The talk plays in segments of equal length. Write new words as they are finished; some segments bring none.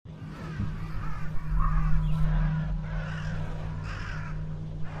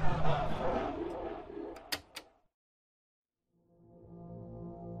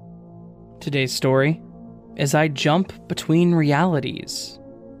Today's story is I Jump Between Realities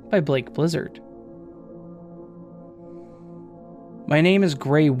by Blake Blizzard. My name is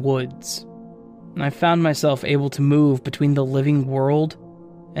Gray Woods, and I found myself able to move between the living world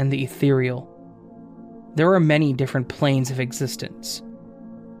and the ethereal. There are many different planes of existence.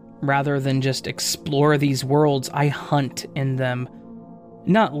 Rather than just explore these worlds, I hunt in them.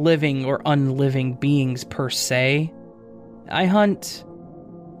 Not living or unliving beings per se. I hunt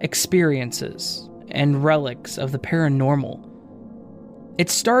experiences and relics of the paranormal.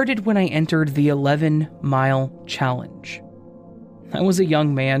 It started when I entered the 11-mile challenge. I was a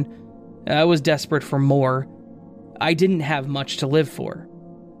young man. I was desperate for more. I didn't have much to live for.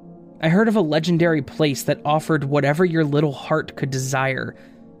 I heard of a legendary place that offered whatever your little heart could desire.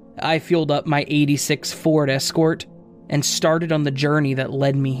 I fueled up my '86 Ford Escort and started on the journey that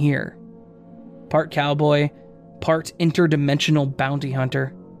led me here. Part cowboy, part interdimensional bounty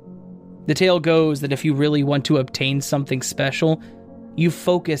hunter. The tale goes that if you really want to obtain something special, you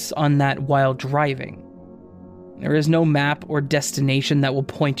focus on that while driving. There is no map or destination that will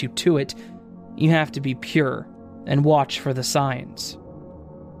point you to it. You have to be pure and watch for the signs.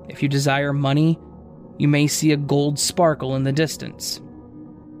 If you desire money, you may see a gold sparkle in the distance.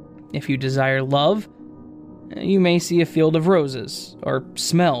 If you desire love, you may see a field of roses or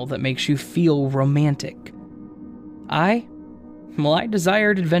smell that makes you feel romantic. I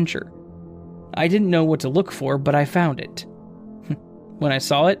desired adventure. I didn't know what to look for, but I found it. When I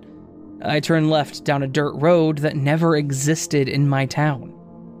saw it, I turned left down a dirt road that never existed in my town.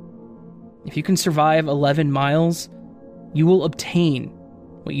 If you can survive 11 miles, you will obtain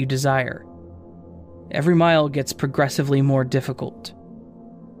what you desire. Every mile gets progressively more difficult.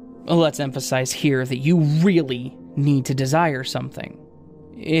 Let's emphasize here that you really need to desire something.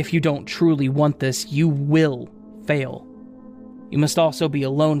 If you don't truly want this, you will fail. You must also be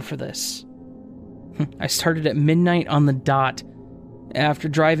alone for this. I started at midnight on the dot. After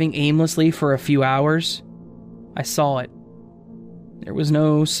driving aimlessly for a few hours, I saw it. There was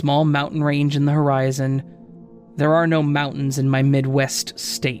no small mountain range in the horizon. There are no mountains in my Midwest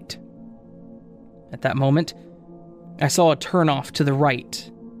state. At that moment, I saw a turnoff to the right,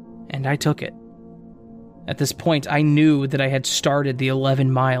 and I took it. At this point, I knew that I had started the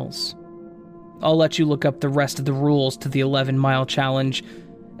 11 miles. I'll let you look up the rest of the rules to the 11-mile challenge.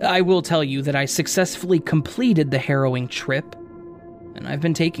 I will tell you that I successfully completed the harrowing trip, and I've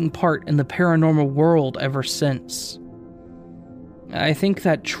been taking part in the paranormal world ever since. I think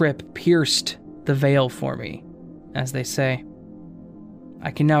that trip pierced the veil for me, as they say.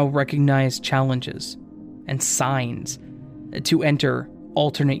 I can now recognize challenges and signs to enter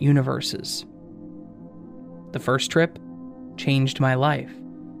alternate universes. The first trip changed my life,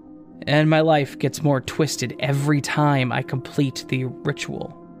 and my life gets more twisted every time I complete the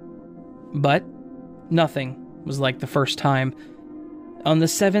ritual. But nothing was like the first time. On the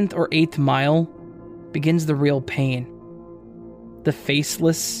 7th or 8th mile begins the real pain. The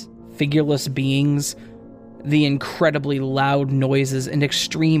faceless, figureless beings, the incredibly loud noises, and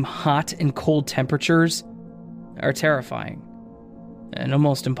extreme hot and cold temperatures are terrifying and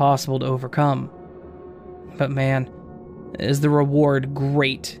almost impossible to overcome. But man, is the reward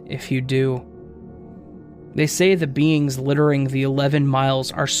great if you do. They say the beings littering the 11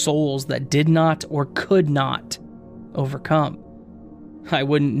 miles are souls that did not or could not overcome. I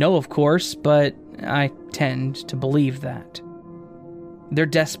wouldn't know, of course, but I tend to believe that. They're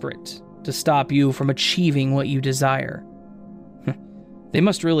desperate to stop you from achieving what you desire. They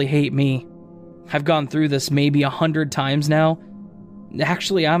must really hate me. I've gone through this maybe 100 times now.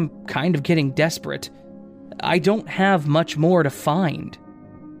 Actually, I'm kind of getting desperate. I don't have much more to find.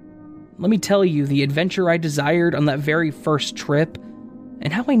 Let me tell you the adventure I desired on that very first trip,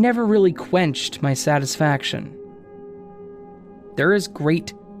 and how I never really quenched my satisfaction. There is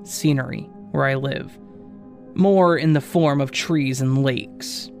great scenery where I live, more in the form of trees and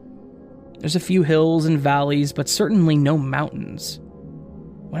lakes. There's a few hills and valleys, but certainly no mountains.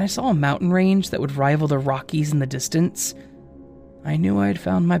 When I saw a mountain range that would rival the Rockies in the distance, I knew I had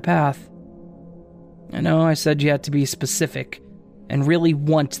found my path. I know I said you had to be specific and really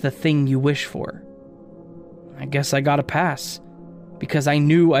want the thing you wish for. I guess I got a pass, because I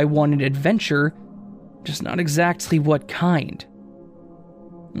knew I wanted adventure, just not exactly what kind.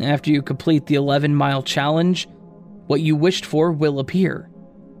 After you complete the 11-mile challenge, what you wished for will appear.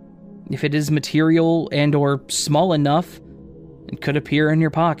 If it is material and or small enough, it could appear in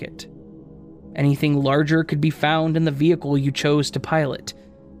your pocket. Anything larger could be found in the vehicle you chose to pilot.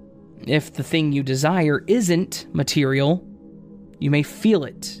 If the thing you desire isn't material, you may feel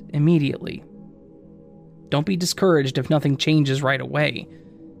it immediately. Don't be discouraged if nothing changes right away.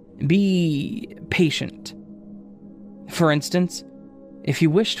 Be patient. For instance, if you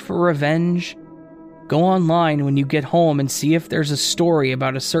wished for revenge, go online when you get home and see if there's a story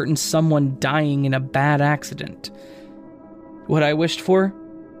about a certain someone dying in a bad accident. What I wished for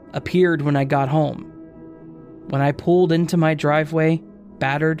appeared when I got home. When I pulled into my driveway,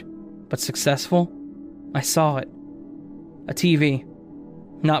 battered but successful, I saw it. A TV,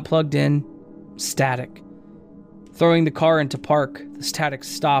 not plugged in, static. Throwing the car into park, the static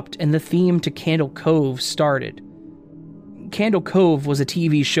stopped and the theme to Candle Cove started. Candle Cove was a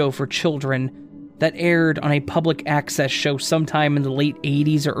TV show for children that aired on a public access show sometime in the late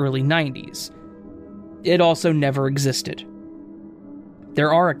 80s or early 90s. It also never existed.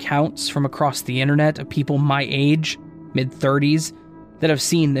 There are accounts from across the internet of people my age, mid-30s, that have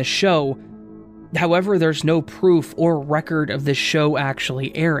seen this show. However, there's no proof or record of this show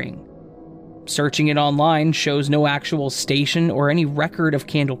actually airing. Searching it online shows no actual station or any record of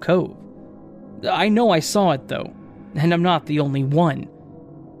Candle Cove. I know I saw it though, and I'm not the only one.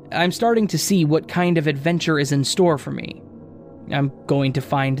 I'm starting to see what kind of adventure is in store for me. I'm going to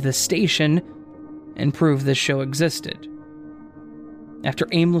find the station and prove this show existed. After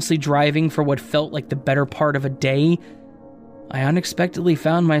aimlessly driving for what felt like the better part of a day, I unexpectedly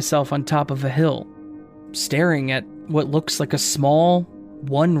found myself on top of a hill, staring at what looks like a small,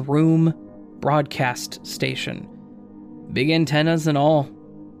 one-room broadcast station. Big antennas and all.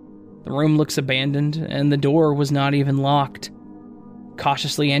 The room looks abandoned, and the door was not even locked.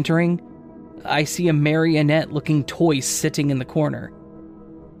 Cautiously entering, I see a marionette-looking toy sitting in the corner.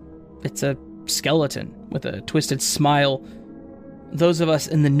 It's a skeleton with a twisted smile. Those of us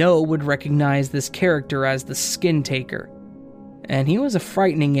in the know would recognize this character as the Skin Taker, and he was a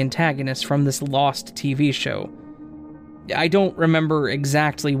frightening antagonist from this lost TV show. I don't remember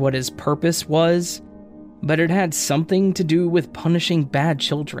exactly what his purpose was, but it had something to do with punishing bad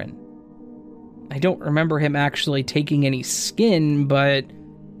children. I don't remember him actually taking any skin, but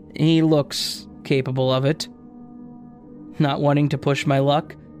he looks capable of it. Not wanting to push my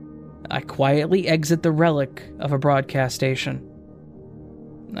luck, I quietly exit the relic of a broadcast station.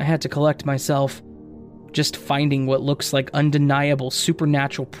 I had to collect myself, just finding what looks like undeniable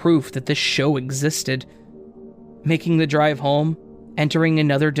supernatural proof that this show existed. Making the drive home, entering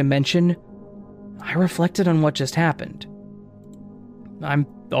another dimension, I reflected on what just happened. I'm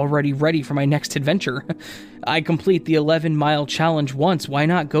already ready for my next adventure. I complete the 11-mile challenge once, why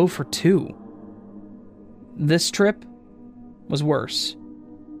not go for 2? This trip was worse.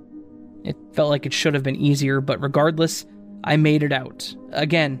 It felt like it should have been easier, but regardless, I made it out,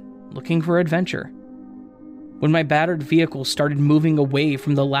 again, looking for adventure. When my battered vehicle started moving away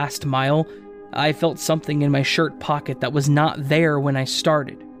from the last mile, I felt something in my shirt pocket that was not there when I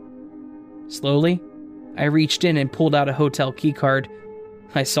started. Slowly, I reached in and pulled out a hotel keycard.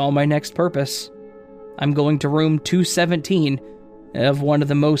 I saw my next purpose. I'm going to room 217 of one of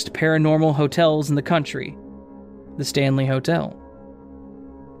the most paranormal hotels in the country, the Stanley Hotel.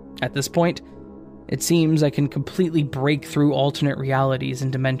 At this point, it seems I can completely break through alternate realities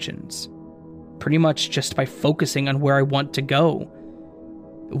and dimensions, pretty much just by focusing on where I want to go.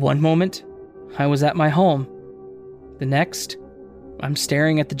 One moment, I was at my home. The next, I'm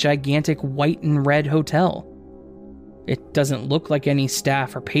staring at the gigantic white and red hotel. It doesn't look like any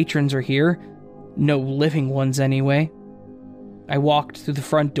staff or patrons are here, no living ones anyway. I walked through the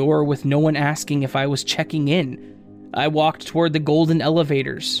front door with no one asking if I was checking in. I walked toward the golden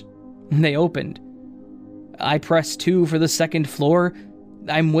elevators. They opened. I pressed 2 for the second floor.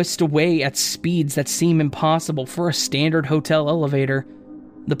 I'm whisked away at speeds that seem impossible for a standard hotel elevator.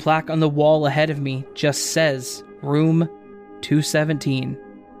 The plaque on the wall ahead of me just says, Room 217,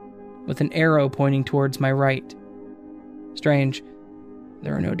 with an arrow pointing towards my right. Strange,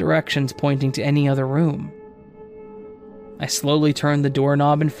 there are no directions pointing to any other room. I slowly turned the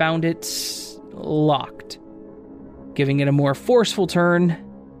doorknob and found it locked. Giving it a more forceful turn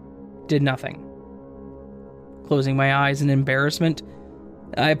did nothing. Closing my eyes in embarrassment,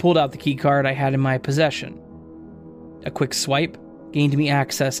 I pulled out the keycard I had in my possession. A quick swipe gained me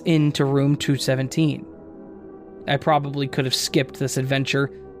access into room 217. I probably could have skipped this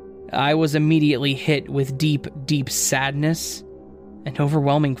adventure. I was immediately hit with deep, deep sadness and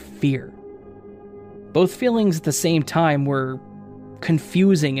overwhelming fear. Both feelings at the same time were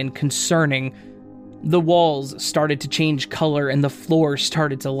confusing and concerning. The walls started to change color and the floor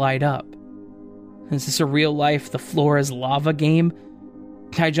started to light up. Is this a real-life The Floor is Lava game?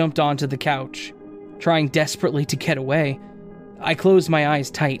 I jumped onto the couch, trying desperately to get away. I closed my eyes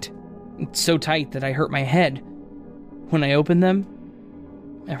tight, so tight that I hurt my head. When I opened them,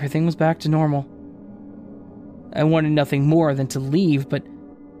 everything was back to normal. I wanted nothing more than to leave, but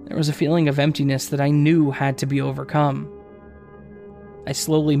There was a feeling of emptiness that I knew had to be overcome. I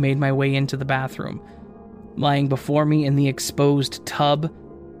slowly made my way into the bathroom. Lying before me in the exposed tub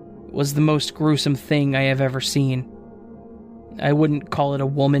was the most gruesome thing I have ever seen. I wouldn't call it a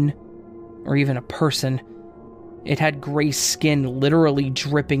woman, or even a person. It had gray skin literally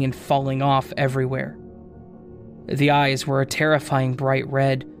dripping and falling off everywhere. The eyes were a terrifying bright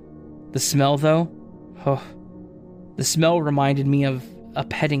red. The smell, though? The smell reminded me of a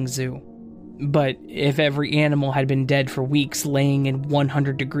petting zoo. But if every animal had been dead for weeks laying in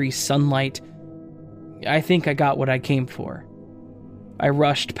 100-degree sunlight, I think I got what I came for. I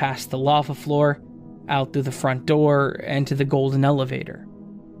rushed past the lava floor, out through the front door, and to the golden elevator.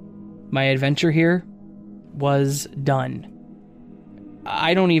 My adventure here was done.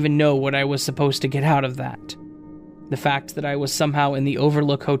 I don't even know what I was supposed to get out of that. The fact that I was somehow in the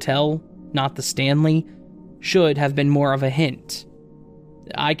Overlook Hotel, not the Stanley, should have been more of a hint.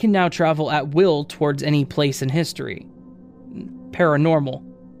 I can now travel at will towards any place in history. Paranormal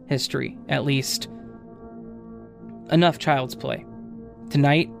history, at least. Enough child's play.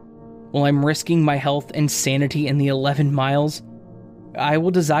 Tonight, while I'm risking my health and sanity in the 11 miles, I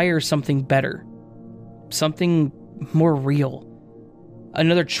will desire something better. Something more real.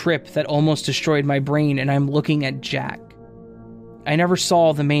 Another trip that almost destroyed my brain, and I'm looking at Jack. I never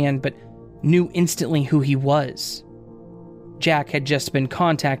saw the man, but knew instantly who he was. Jack had just been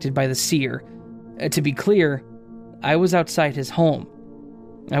contacted by the seer. To be clear, I was outside his home.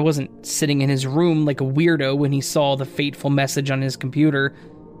 I wasn't sitting in his room like a weirdo when he saw the fateful message on his computer.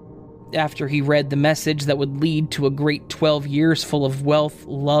 After he read the message that would lead to a great 12 years full of wealth,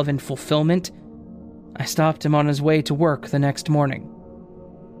 love, and fulfillment, I stopped him on his way to work the next morning.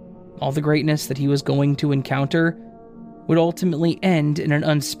 All the greatness that he was going to encounter would ultimately end in an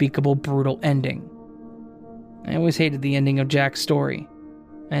unspeakable, brutal ending. I always hated the ending of Jack's story,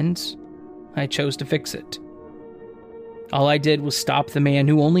 and I chose to fix it. All I did was stop the man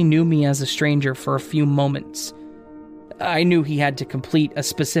who only knew me as a stranger for a few moments. I knew he had to complete a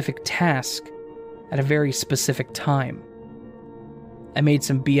specific task at a very specific time. I made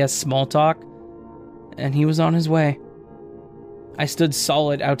some BS small talk, and he was on his way. I stood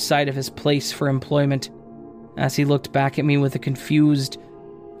solid outside of his place for employment as he looked back at me with a confused,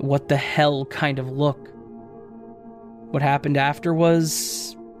 what the hell kind of look. What happened after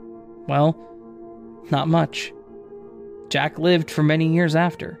was, well, not much. Jack lived for many years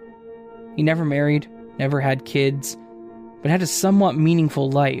after. He never married, never had kids, but had a somewhat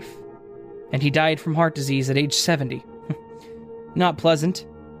meaningful life. And he died from heart disease at age 70. Not pleasant,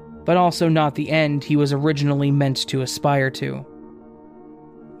 but also not the end he was originally meant to aspire to.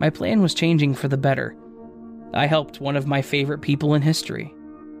 My plan was changing for the better. I helped one of my favorite people in history.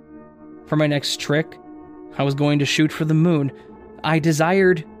 For my next trick, I was going to shoot for the moon. I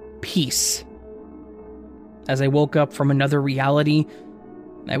desired peace. As I woke up from another reality,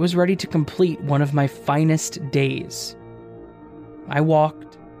 I was ready to complete one of my finest days. I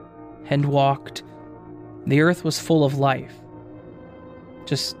walked and walked. The earth was full of life.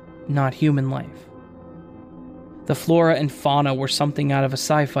 Just not human life. The flora and fauna were something out of a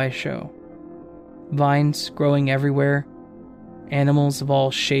sci-fi show. Vines growing everywhere. Animals of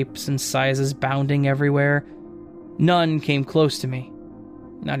all shapes and sizes bounding everywhere. None came close to me.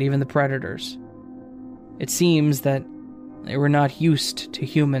 Not even the predators. It seems that they were not used to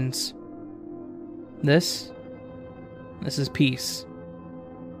humans. This is peace.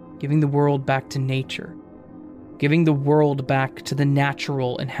 Giving the world back to nature. Giving the world back to the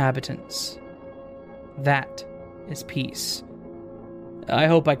natural inhabitants. That is peace. I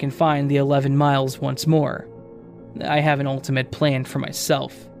hope I can find the 11 miles once more. I have an ultimate plan for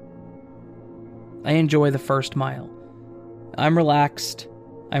myself. I enjoy the first mile. I'm relaxed.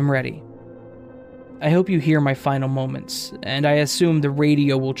 I'm ready. I hope you hear my final moments, and I assume the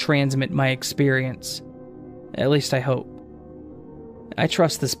radio will transmit my experience. At least I hope. I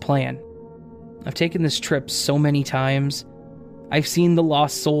trust this plan. I've taken this trip so many times. I've seen the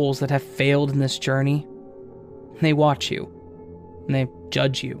lost souls that have failed in this journey. They watch you, and they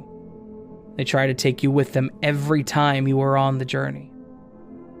judge you. They try to take you with them every time you are on the journey.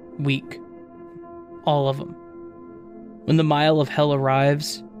 Weak. All of them. When the mile of hell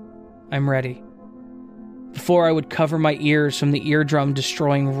arrives, I'm ready. Before I would cover my ears from the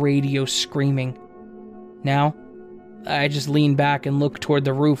eardrum-destroying radio screaming. Now, I just lean back and look toward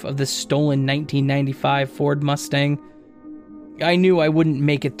the roof of this stolen 1995 Ford Mustang. I knew I wouldn't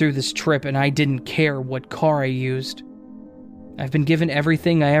make it through this trip, and I didn't care what car I used. I've been given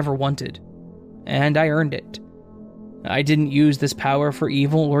everything I ever wanted, and I earned it. I didn't use this power for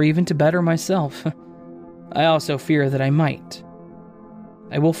evil or even to better myself. I also fear that I might.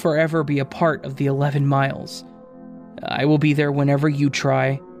 I will forever be a part of the 11 miles. I will be there whenever you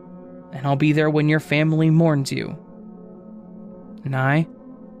try, and I'll be there when your family mourns you. And I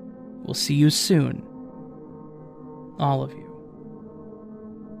will see you soon. All of you.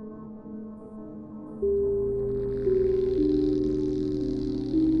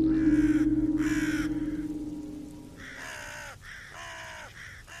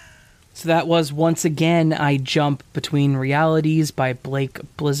 So that was Once Again I Jump Between Realities by Blake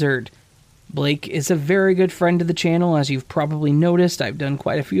Blizzard. Blake is a very good friend of the channel, as you've probably noticed. I've done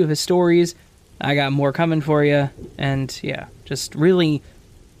quite a few of his stories. I got more coming for you. And yeah, just really,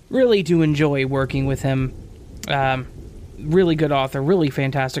 really do enjoy working with him. Really good author, really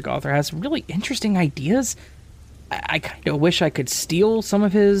fantastic author, has really interesting ideas. I kind of wish I could steal some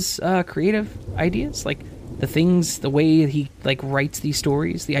of his creative ideas, like the way he like writes these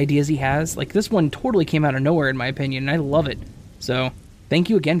stories, the ideas he has. Like this one totally came out of nowhere in my opinion, and I love it. So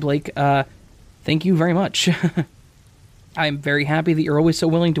thank you again, Blake. Thank you very much. I'm very happy that you're always so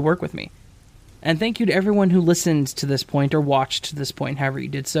willing to work with me. And thank you to everyone who listened to this point or watched to this point, however you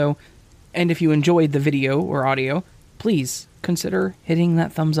did so. And if you enjoyed the video or audio, please consider hitting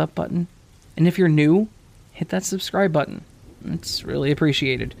that thumbs up button. And if you're new, hit that subscribe button. It's really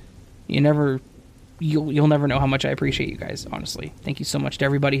appreciated. You'll never know how much I appreciate you guys, honestly. Thank you so much to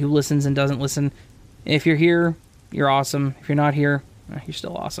everybody who listens and doesn't listen. If you're here, you're awesome. If you're not here, you're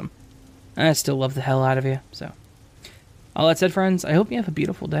still awesome. I still love the hell out of you. So, all that said, friends, I hope you have a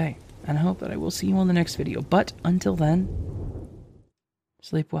beautiful day. And I hope that I will see you on the next video. But until then,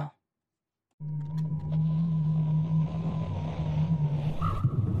 sleep well.